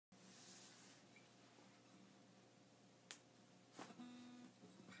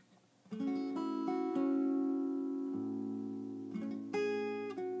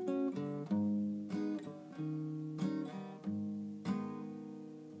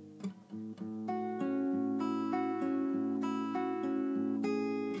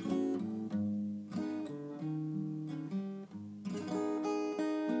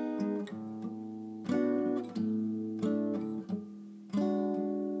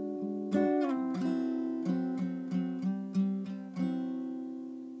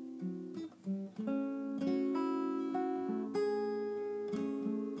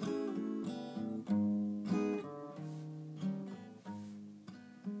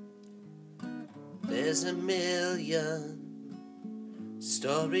There's a million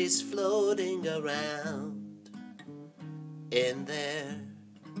stories floating around in there.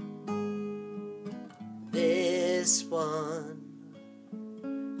 This one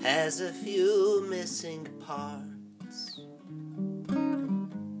has a few missing parts.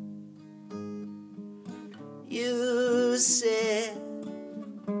 You said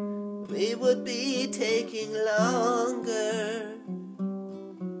we would be taking longer.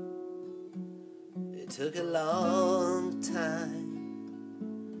 It took a long time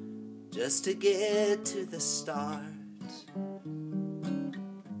just to get to the start.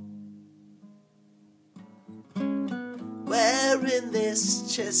 Where in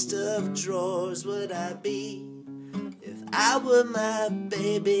this chest of drawers would I be if I were my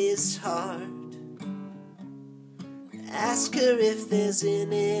baby's heart? Ask her if there's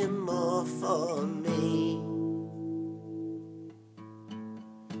any more for me,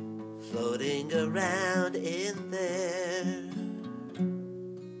 floating around in there.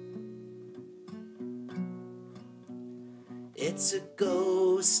 It's a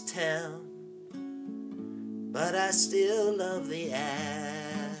ghost town, but I still love the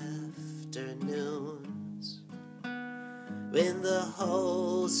afternoons when the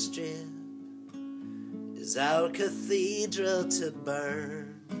whole strip is our cathedral to burn.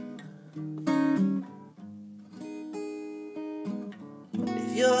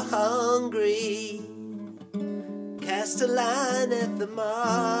 If you're hungry, cast a line at the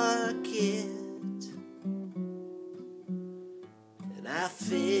market, and I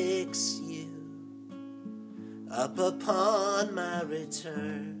fix you up upon my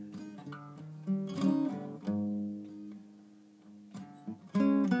return.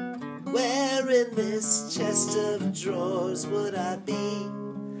 Where in this chest of drawers would I be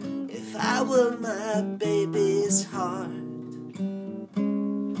if I were my baby's heart?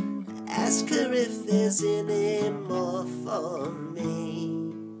 Ask her if there's any more for me,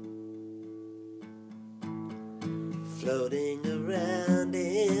 floating around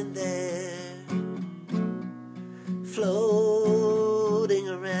in there, floating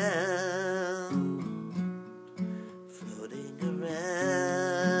around, floating around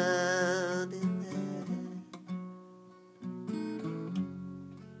in there.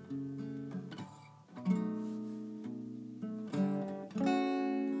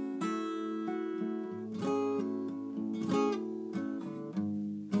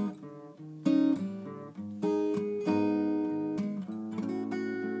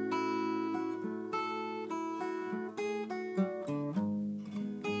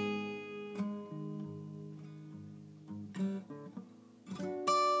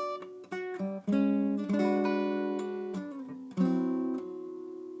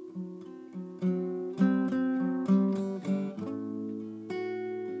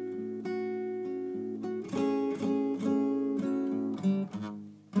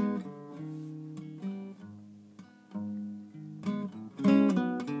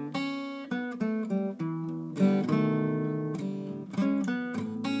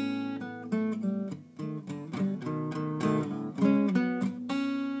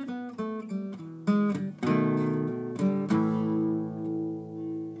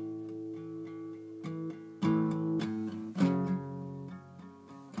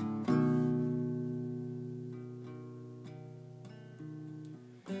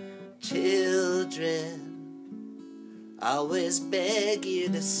 Children always beg you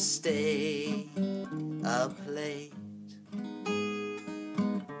to stay up late.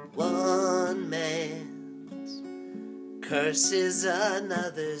 One man's curse is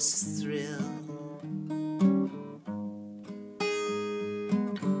another's thrill.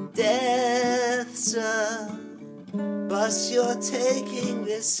 Death's a bus you're taking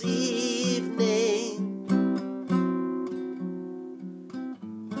this evening.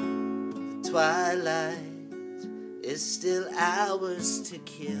 Twilight is still ours to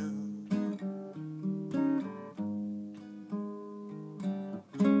kill.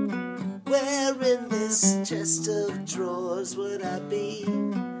 Where in this chest of drawers would I be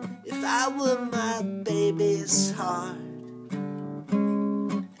if I were my baby's heart?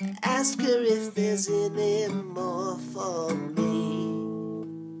 Ask her if there's any more for me,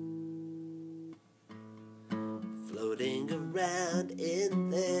 around in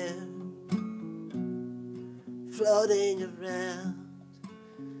there, floating around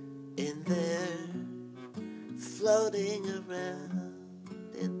in there, floating around.